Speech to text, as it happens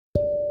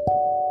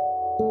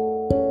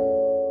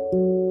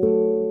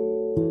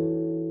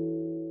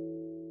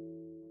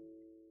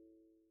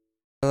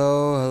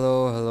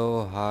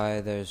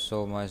There's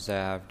so much that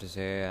I have to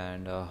say,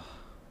 and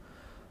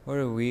what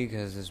a week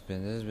has this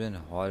been? This has been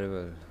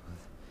horrible.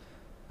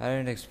 I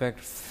didn't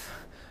expect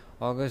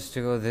August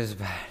to go this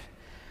bad.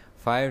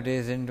 5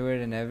 days into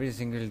it, and every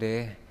single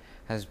day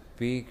has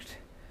peaked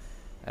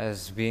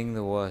as being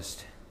the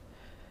worst.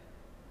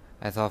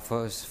 I thought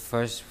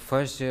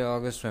first day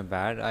August went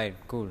bad. Alright,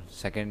 cool.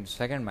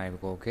 Second might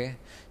go okay.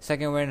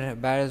 Second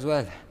went bad as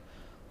well.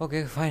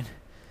 Okay, fine.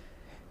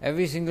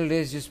 Every single day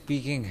is just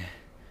peaking.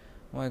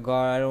 Oh my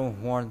god, I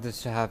don't want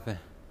this to happen.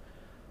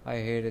 I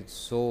hate it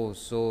so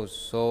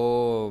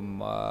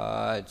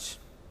much.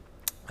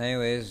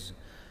 Anyways,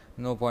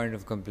 no point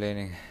of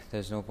complaining.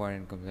 There's no point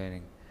in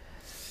complaining.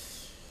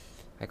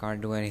 I can't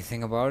do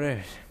anything about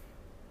it.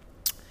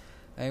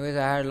 Anyways,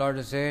 I had a lot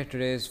to say.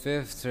 Today is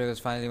 5th. Today was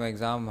finally my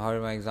exam. How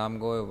did my exam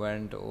go? It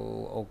went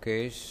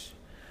okayish.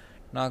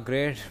 Not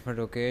great, but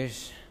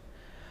okayish.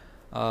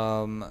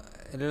 A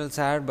little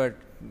sad, but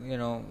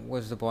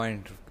what's the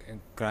point in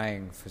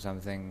crying for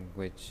something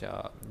which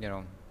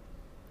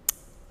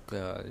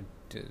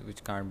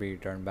which can't be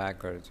turned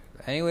back? Or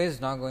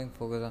anyways, not going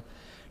focus on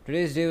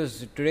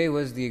today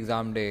was the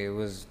exam day. It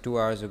was 2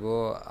 hours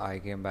ago. I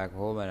came back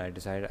home and I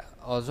decided.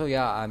 Also,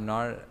 I'm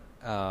not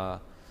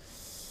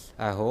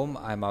at home.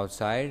 I'm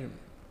outside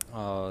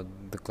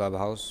the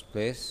clubhouse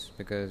place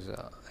because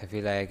I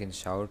feel like I can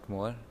shout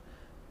more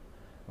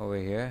over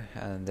here.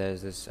 And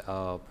there's this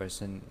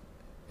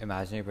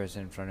imaginary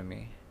person in front of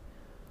me.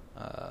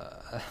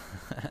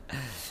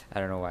 I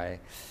don't know why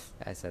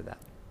I said that.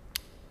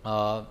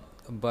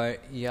 But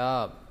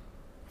yeah,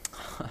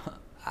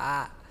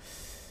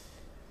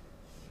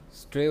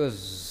 today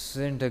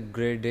wasn't a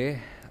great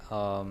day.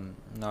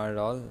 Not at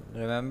all.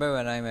 Remember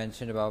when I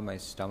mentioned about my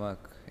stomach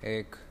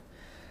ache,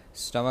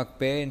 stomach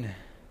pain?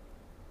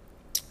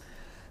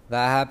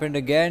 That happened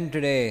again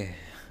today.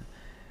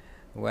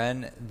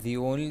 When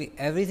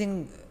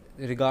everything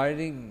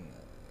regarding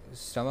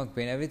stomach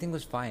pain, everything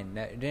was fine.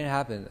 It didn't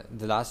happen.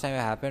 The last time it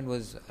happened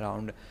was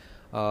around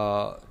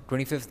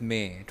 25th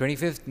May.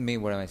 25th May,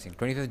 what am I saying?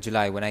 25th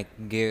July, when I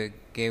gave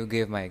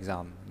my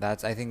exam. I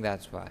think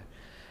that's why.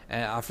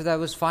 And after that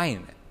was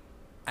fine.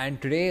 And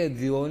today,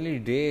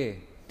 the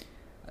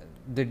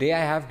day I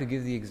have to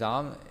give the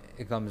exam,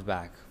 it comes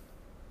back.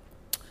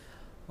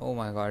 Oh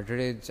my god,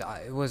 today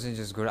it wasn't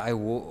just good. I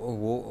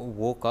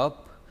woke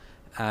up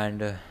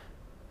and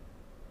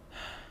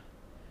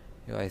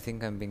I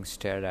think I'm being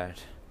stared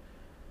at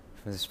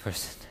from this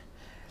person.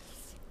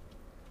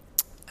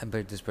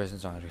 But this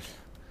person's not real.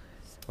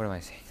 What am I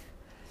saying?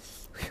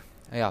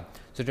 Yeah.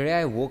 So today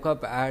I woke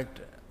up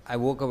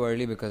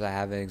early because I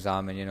have an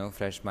exam and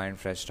fresh mind,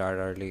 fresh start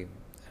early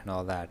and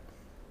all that.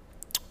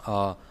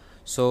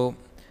 So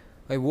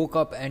I woke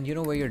up and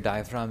where your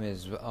diaphragm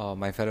is,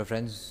 my fellow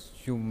friends,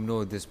 you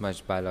know this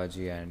much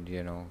biology and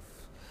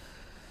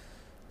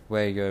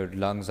where your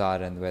lungs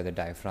are and where the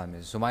diaphragm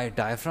is. So my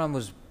diaphragm,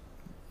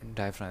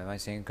 am I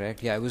saying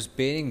correctly? Yeah, it was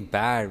paining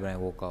bad when I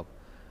woke up.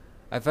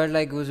 I felt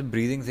like it was a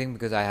breathing thing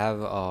because I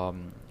have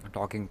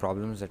talking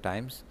problems at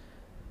times,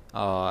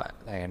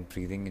 and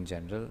breathing in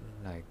general,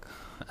 like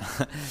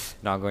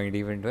not going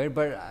deep into it,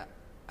 but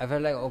I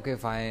felt like, okay,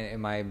 fine, it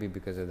might be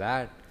because of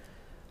that.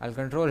 I'll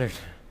control it.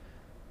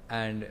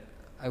 And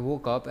I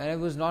woke up and it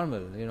was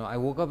normal. I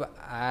woke up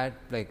at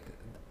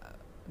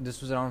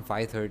this was around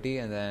 5:30,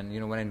 and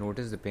then when I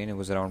noticed the pain, it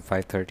was around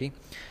 5:30,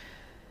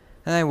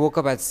 and I woke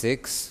up at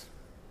 6.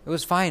 It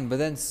was fine, but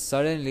then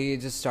suddenly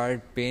it just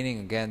started paining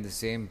again, the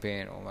same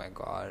pain. Oh my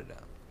god.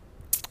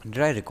 Did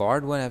I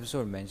record one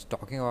episode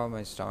talking about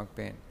my stomach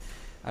pain?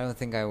 I don't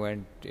think I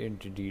went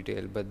into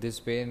detail, but this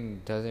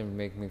pain doesn't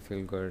make me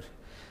feel good.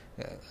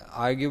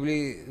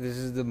 Arguably, this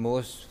is the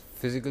most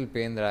physical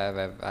pain that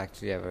I've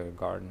actually ever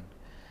gotten.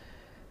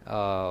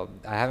 I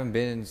haven't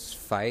been in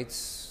fights,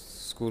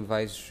 school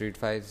fights, street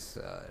fights,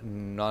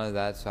 none of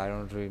that, so I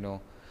don't really know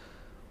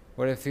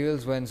what it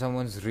feels when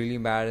someone's really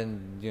mad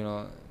and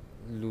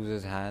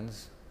loses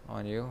hands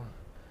on you.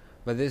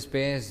 But this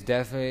pain is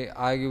definitely,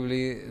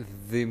 arguably,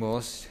 the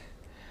most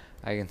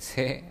I can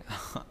say.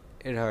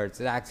 It hurts.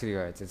 It actually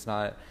hurts. It's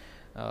not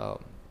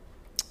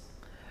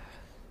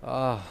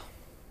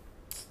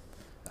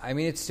I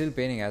mean, it's still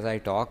paining as I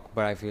talk,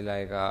 but I feel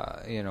like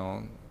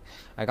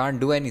I can't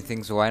do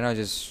anything, so why not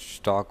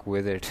just talk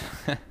with it?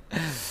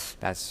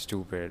 That's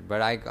stupid,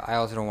 but I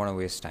also don't want to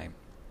waste time.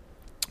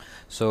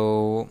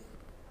 So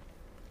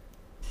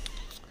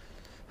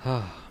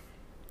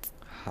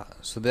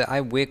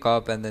I wake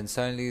up and then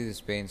suddenly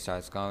this pain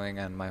starts coming,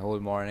 and my whole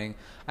morning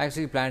I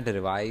actually planned to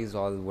revise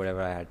all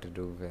whatever I had to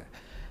do,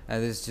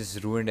 and this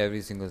just ruined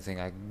every single thing.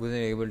 I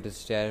wasn't able to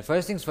stare.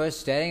 First things first,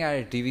 staring at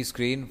a TV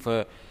screen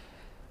for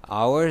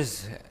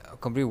hours, a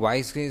complete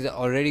white screen, is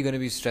already going to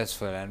be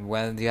stressful, and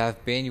when you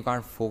have pain you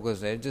can't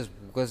focus. It just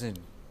wasn't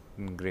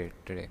great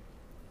today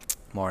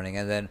morning.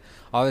 And then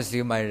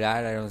obviously my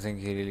dad, I don't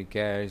think he really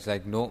cares. He's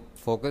like, no,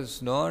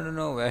 focus, no,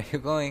 where are you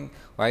going,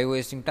 why are you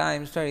wasting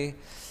time, study.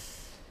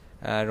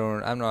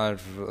 I'm not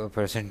a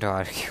person to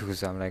argue,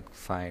 so I'm like,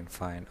 fine.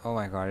 Oh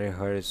my god, it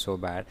hurt so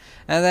bad.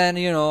 And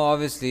then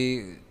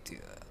obviously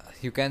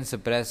you can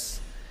suppress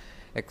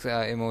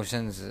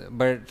emotions,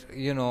 but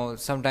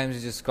sometimes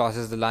it just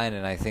crosses the line,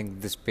 and I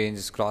think this pain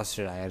just crossed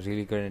it. I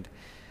really couldn't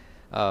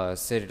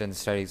sit and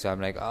study, so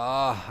I'm like,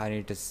 I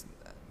need to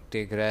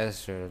take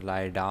rest or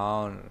lie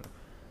down.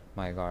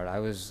 My God,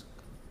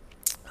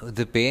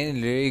 the pain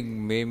literally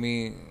made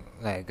me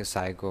like a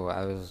psycho.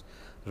 I was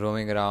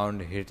roaming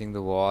around, hitting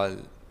the wall,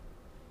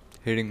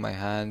 hitting my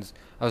hands.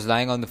 I was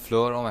lying on the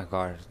floor. Oh my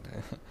God.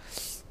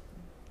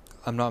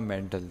 I'm not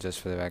mental, just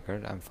for the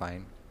record. I'm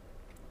fine.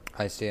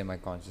 I stay in my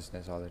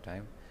consciousness all the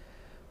time.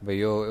 But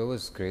it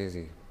was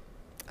crazy.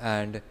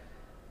 And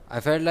I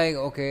felt like,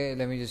 okay,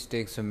 let me just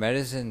take some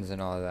medicines and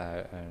all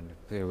that.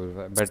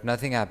 But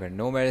nothing happened.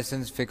 No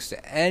medicines fixed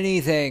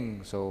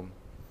anything. So,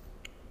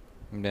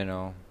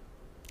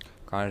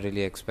 can't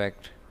really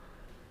expect.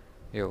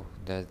 There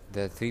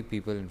are three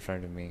people in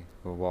front of me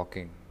who are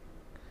walking.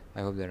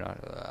 I hope they're not.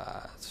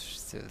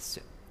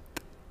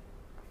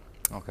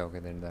 Okay,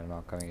 then they're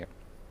not coming here.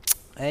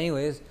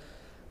 Anyways,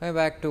 coming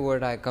back to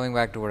what I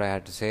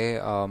had to say.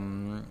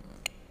 So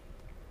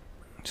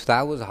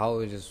that was how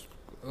it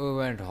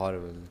went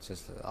horrible.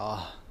 Just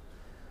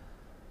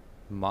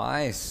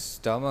my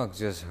stomach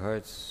just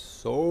hurts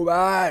so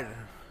bad.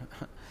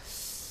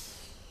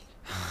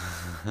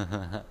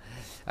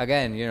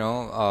 Again,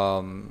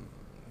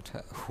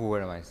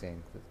 what am I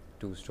saying?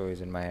 Two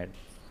stories in my head.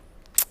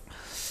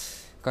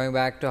 Coming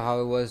back to how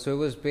it was, so it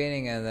was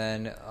paining, and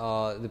then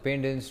the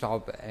pain didn't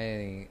stop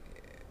any.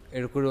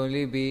 It could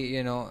only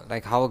be,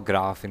 like how a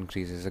graph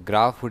increases. A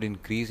graph would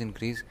increase.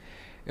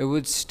 It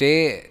would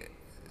stay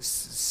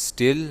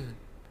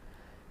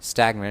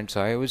stagnant.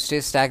 Sorry, it would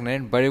stay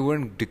stagnant, but it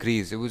wouldn't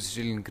decrease. It would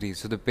still increase.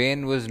 So the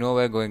pain was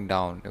nowhere going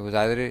down. It was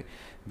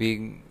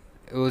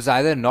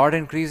either not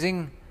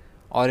increasing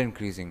or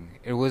increasing.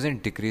 It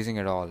wasn't decreasing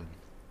at all.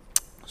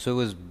 So it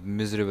was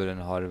miserable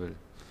and horrible.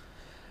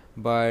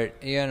 But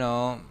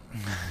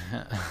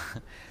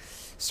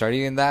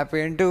study in that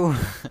pain too.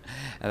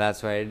 And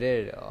that's what I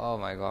did. Oh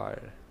my God.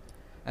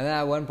 And then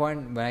at one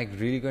point when I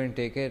really couldn't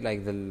take it,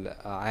 like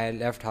I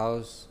left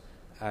house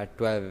at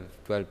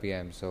 12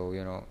 p.m. So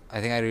I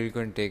think I really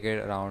couldn't take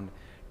it around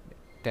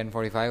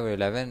 10:45 or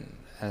 11,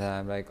 and then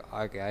I'm like,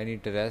 okay, I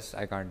need to rest.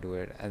 I can't do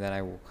it. And then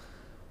I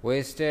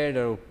wasted,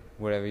 or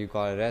whatever you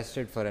call it,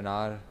 rested for an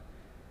hour,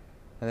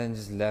 and then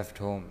just left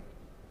home.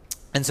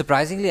 And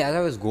surprisingly, as I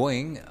was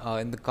going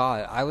in the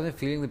car, I wasn't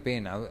feeling the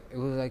pain. It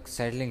was like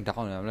settling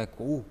down. I'm like,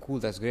 oh, cool,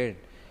 that's great.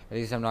 At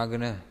least I'm not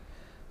gonna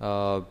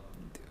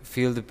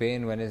feel the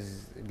pain when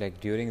it's like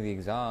during the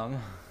exam.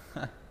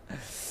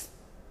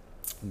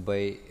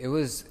 But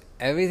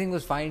everything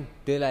was fine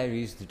till I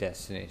reached the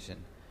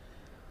destination.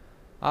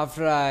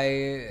 After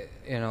I,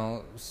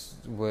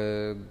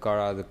 got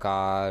out of the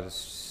car,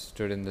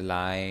 stood in the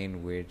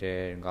line,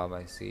 waited, and got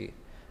my seat.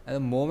 And the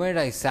moment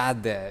I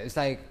sat there, it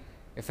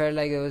felt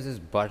like there was this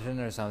button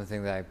or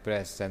something that I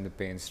pressed and the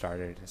pain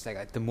started. It's like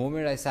at the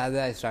moment I sat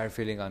there, I started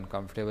feeling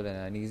uncomfortable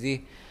and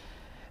uneasy.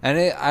 And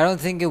I don't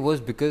think it was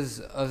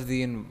because of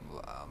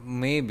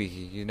maybe,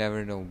 you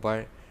never know,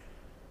 but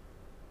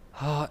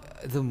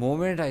the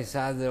moment I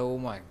sat there, oh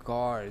my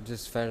God, it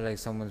just felt like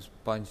someone's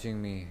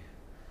punching me.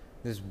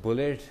 This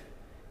bullet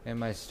in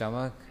my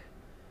stomach,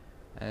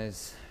 and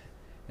it's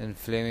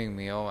inflaming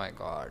me. Oh my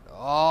God.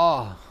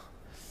 Oh!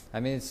 I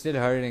mean, it's still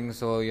hurting,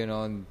 so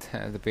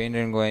the pain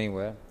didn't go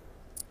anywhere.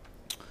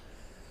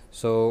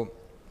 So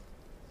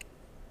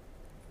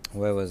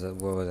what was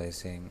I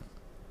saying?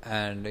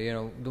 And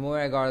the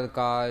moment I got out of the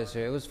car,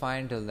 it was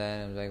fine till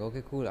then. I was like,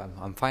 okay, cool,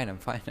 I'm fine.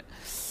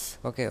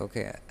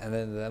 Okay. And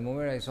then the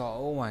moment I saw,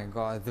 oh my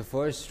God, the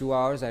first 2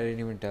 hours, I didn't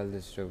even tell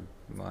this to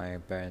my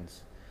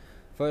parents.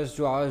 First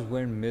 2 hours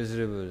went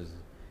miserable.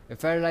 It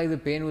felt like the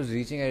pain was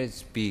reaching at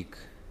its peak.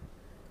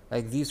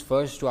 Like these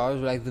first 2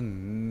 hours were like the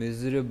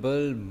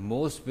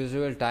most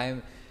miserable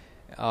time.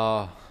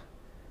 I'd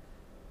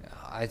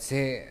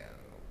say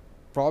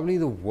probably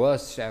the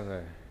worst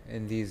ever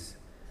in these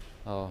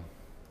 2-3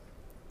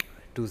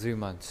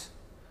 months.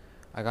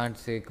 I can't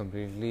say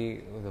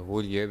completely the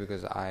whole year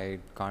because I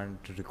can't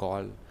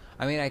recall.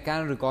 I mean, I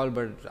can recall,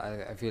 but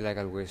I feel like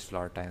I'll waste a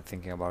lot of time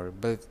thinking about it.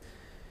 But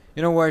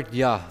you know what?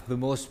 Yeah, the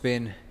most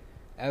pain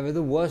ever,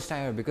 the worst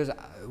time ever. Because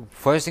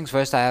first things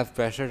first, I have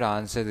pressure to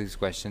answer these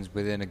questions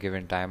within a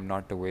given time,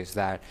 not to waste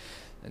that.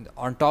 And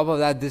on top of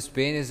that, this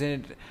pain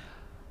isn't.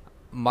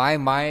 My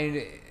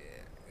mind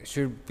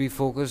should be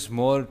focused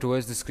more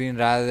towards the screen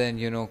rather than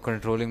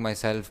controlling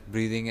myself,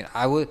 breathing.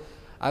 I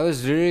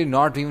was really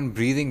not even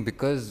breathing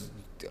because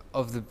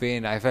of the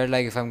pain. I felt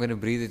like if I'm gonna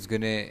breathe, it's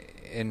gonna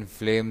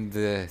inflame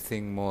the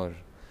thing more.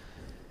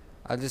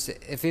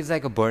 It feels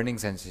like a burning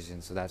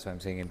sensation, so that's why I'm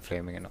saying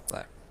inflaming and all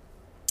that.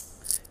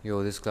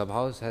 This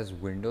clubhouse has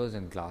windows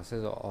and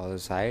glasses all the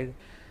side,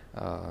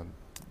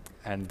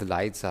 and the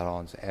lights are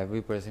on, so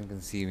every person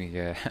can see me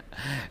here.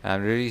 And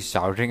I'm really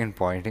shouting and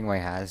pointing my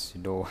hands to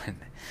no one,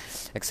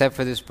 except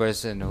for this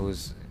person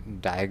who's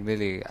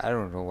diagonally. I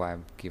don't know why I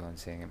keep on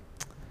saying him.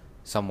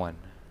 Someone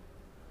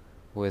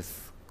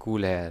with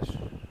cool hair,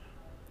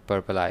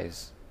 purple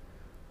eyes.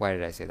 Why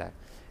did I say that?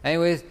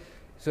 Anyways,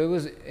 So it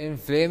was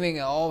inflaming.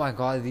 Oh my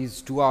god,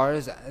 these 2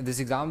 hours. This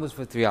exam was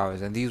for 3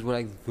 hours, and these were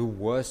like the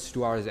worst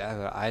 2 hours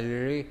ever. I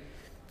literally,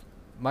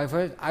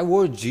 I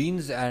wore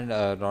jeans and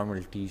a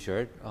normal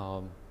t-shirt.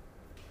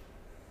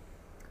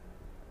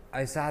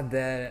 I sat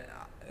there.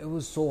 It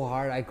was so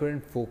hard. I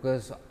couldn't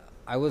focus.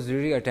 I was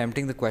really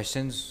attempting the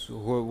questions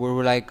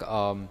were like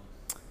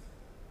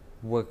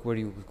what do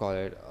you call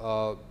it?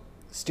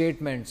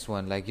 Statements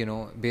one, like,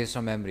 based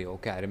on memory.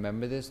 Okay, I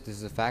remember this. This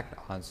is a fact.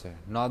 Answer.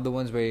 Not the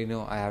ones where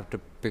I have to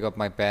pick up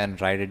my pen,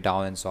 write it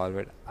down, and solve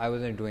it. I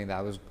wasn't doing that.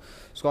 I was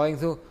scrolling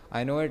through.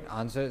 I know it.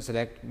 Answer.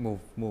 Select.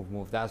 Move. Move.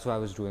 Move. That's what I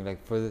was doing.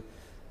 Like for the,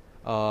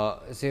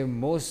 say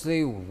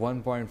mostly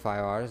 1.5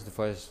 hours.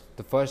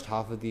 The first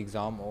half of the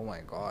exam. Oh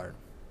my god.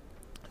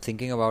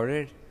 Thinking about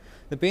it,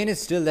 the pain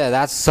is still there.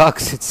 That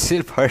sucks. It's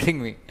still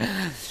hurting me.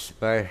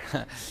 But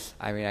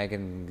I mean, I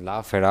can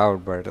laugh it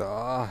out, but it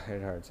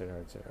hurts. It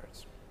hurts.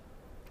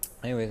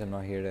 Anyways, I'm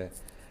not here to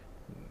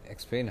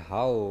explain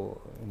how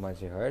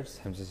much it hurts.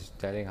 I'm just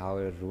telling how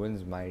it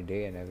ruins my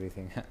day and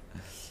everything.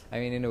 I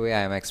mean, in a way, I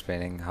am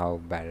explaining how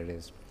bad it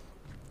is.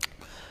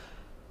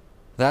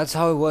 That's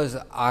how it was.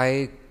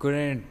 I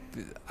went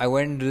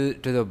to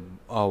the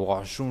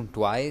washroom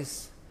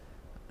twice,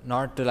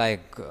 not to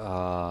like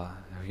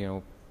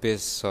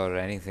piss or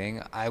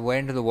anything. I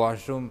went to the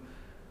washroom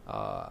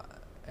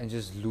and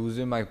just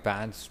loosened my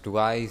pants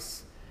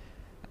twice,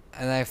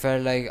 and I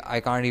felt like I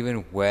can't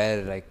even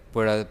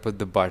put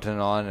the button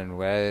on and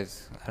wear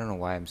it. I don't know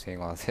why I'm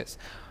saying all this,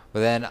 but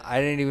then I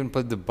didn't even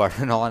put the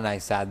button on. I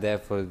sat there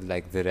for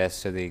like the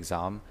rest of the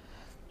exam.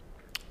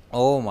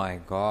 Oh my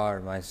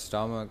god, my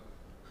stomach.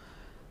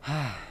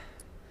 And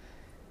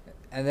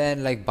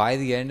then like by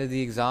the end of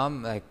the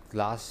exam, like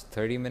last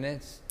 30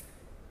 minutes,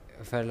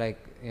 I felt like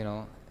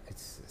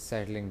it's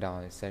settling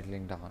down.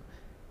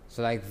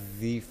 So like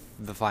the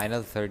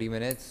final 30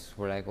 minutes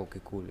were like,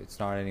 okay, cool, it's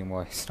not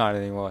anymore.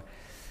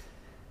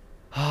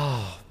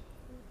 Oh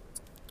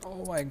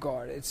my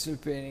god, it's still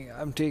paining.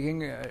 I'm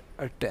taking a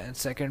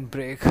 10-second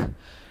break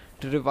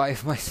to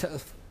revive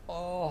myself.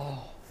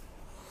 Oh.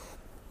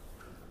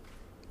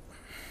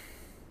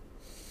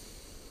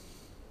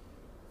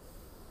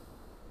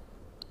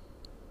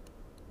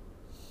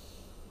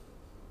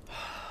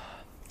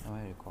 Am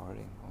I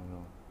recording? Oh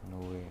no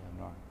way, I'm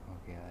not.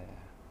 Okay,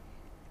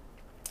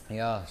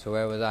 yeah. So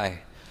where was I?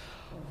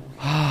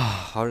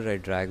 How did I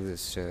drag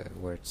this to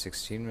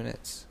 16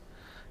 minutes?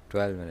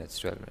 12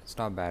 minutes.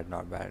 Not bad.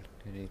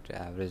 You need to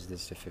average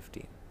this to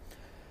 15.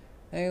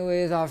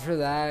 Anyways, after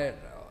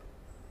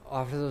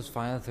those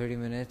final 30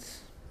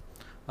 minutes,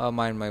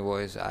 mind my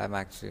voice, I'm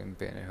actually in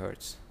pain, it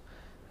hurts.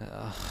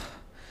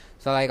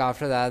 So like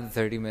after that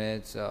 30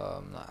 minutes,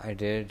 I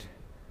did,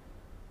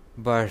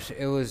 but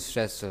it was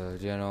stressful,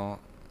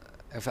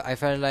 If I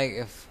felt like,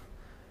 if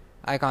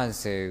I can't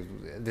say,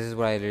 this is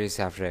what I literally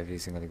say after every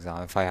single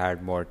exam. If I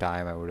had more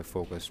time, I would have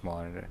focused more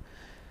on it.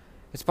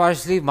 It's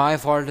partially my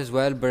fault as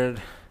well, but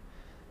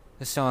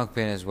the stomach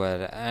pain as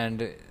well.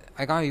 And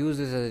I can't use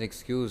this as an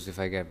excuse if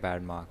I get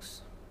bad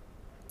marks.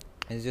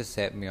 It just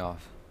set me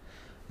off.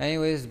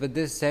 Anyways, but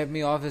this set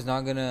me off is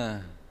not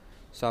gonna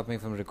stop me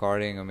from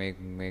recording or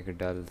make a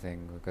dull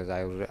thing, because I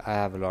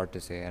have a lot to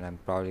say and I'm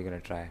probably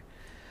gonna try.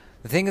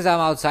 The thing is, I'm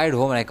outside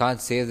home and I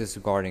can't save this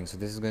recording, so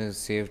this is going to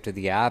save to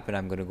the app and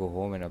I'm going to go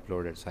home and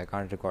upload it, so I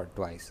can't record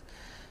twice.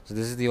 So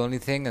this is the only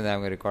thing, and then I'm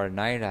going to record at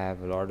night. I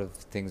have a lot of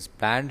things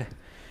planned.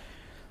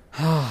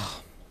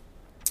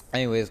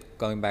 Anyways,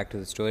 coming back to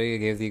the story, I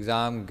gave the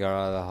exam,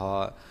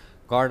 got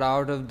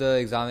out of the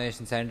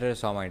examination center,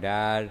 saw my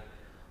dad.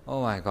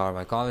 Oh my god,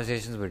 my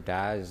conversations with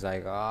dad is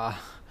like, I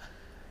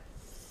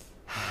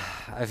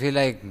feel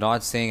like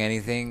not saying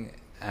anything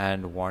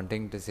and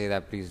wanting to say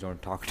that please don't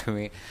talk to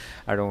me.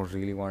 I don't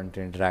really want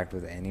to interact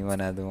with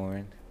anyone at the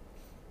moment.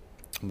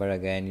 But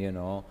again,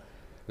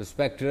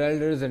 respect your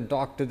elders and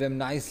talk to them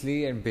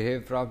nicely and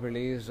behave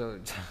properly. So,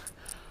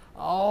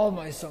 oh,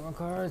 my stomach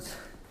hurts.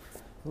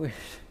 Wait.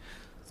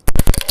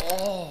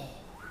 Oh.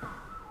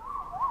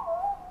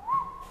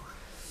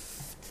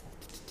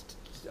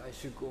 I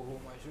should go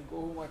home.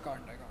 I can't.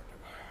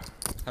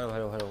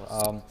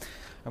 Hello.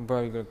 I'm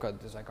probably gonna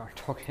cut this. I can't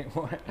talk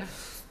anymore.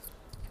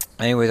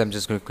 Anyways, I'm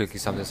just going to quickly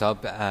sum this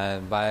up.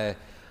 And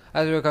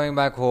as we were coming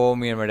back home,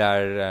 me and my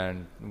dad,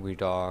 and we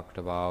talked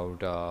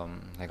about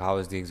how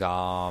was the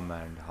exam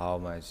and how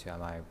much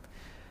am I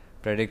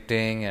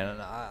predicting,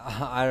 and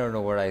I don't know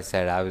what I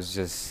said. I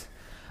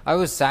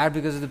was sad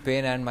because of the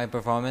pain and my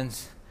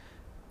performance,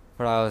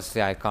 but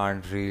I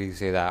can't really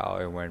say that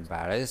it went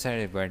bad. I just said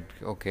it went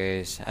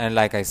okay, and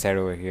like I said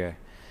over here,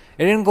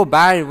 it didn't go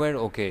bad. It went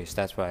okay.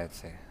 That's what I'd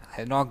say.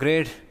 Not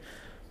great,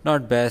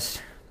 not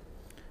best.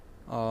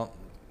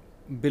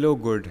 Below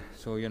good,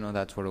 so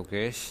that's what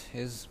okay-ish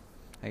is,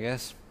 I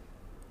guess.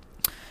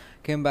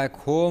 Came back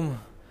home.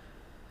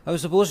 I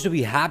was supposed to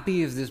be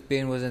happy if this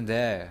pain wasn't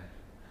there.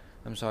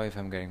 I'm sorry if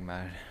I'm getting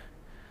mad.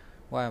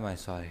 Why am I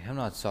sorry? I'm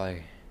not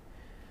sorry.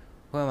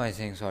 Who am I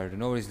saying sorry to?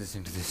 Nobody's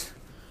listening to this.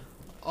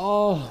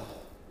 Oh.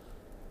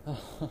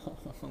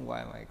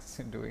 Why am I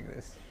doing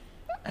this?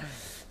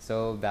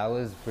 So that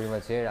was pretty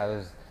much it. I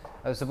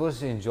was supposed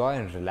to enjoy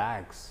and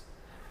relax,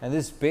 and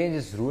this pain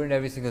just ruined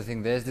every single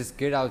thing. There's this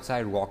kid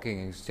outside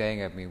walking and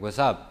staring at me. What's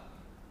up?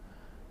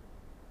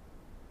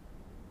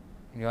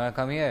 You wanna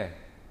come here?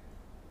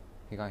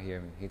 He can't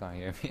hear me. He can't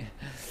hear me.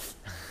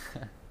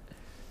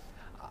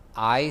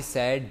 I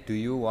said, do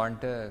you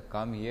want to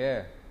come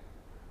here?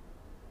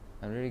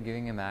 I'm really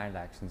giving him hand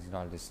actions. He's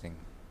not listening.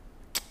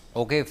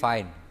 Okay,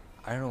 fine.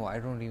 I don't know. I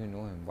don't even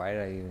know him. Why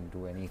did I even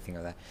do anything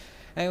of that?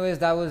 Anyways,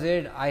 that was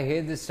it. I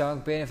hate this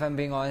stomach pain. If I'm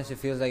being honest, it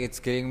feels like it's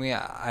killing me.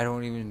 I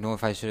don't even know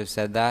if I should have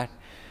said that.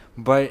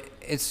 But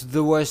it's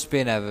the worst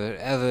pain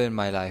ever in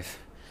my life.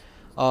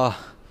 Can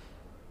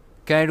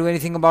I do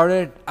anything about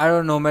it? I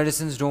don't know.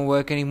 Medicines don't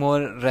work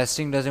anymore.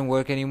 Resting doesn't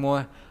work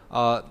anymore.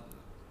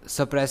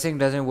 Suppressing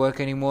doesn't work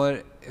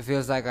anymore. It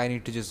feels like I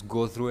need to just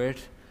go through it.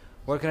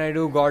 What can I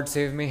do? God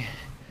save me.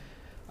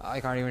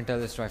 I can't even tell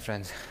this to my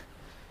friends.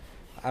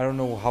 I don't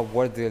know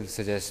what they'll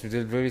suggest.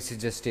 They'll really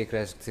suggest take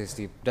rest, stay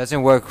sleep.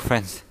 Doesn't work,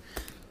 friends.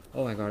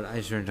 Oh my god,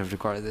 I shouldn't have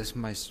recorded this.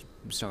 My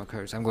stomach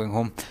hurts. I'm going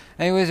home.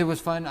 Anyways, it was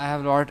fun. I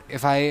have a lot.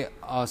 If I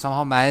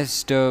somehow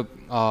manage to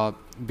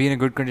be in a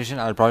good condition,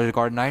 I'll probably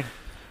record tonight.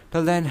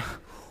 Till then,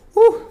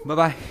 bye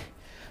bye.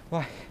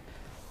 Bye.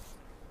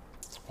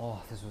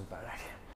 Oh, this was bad.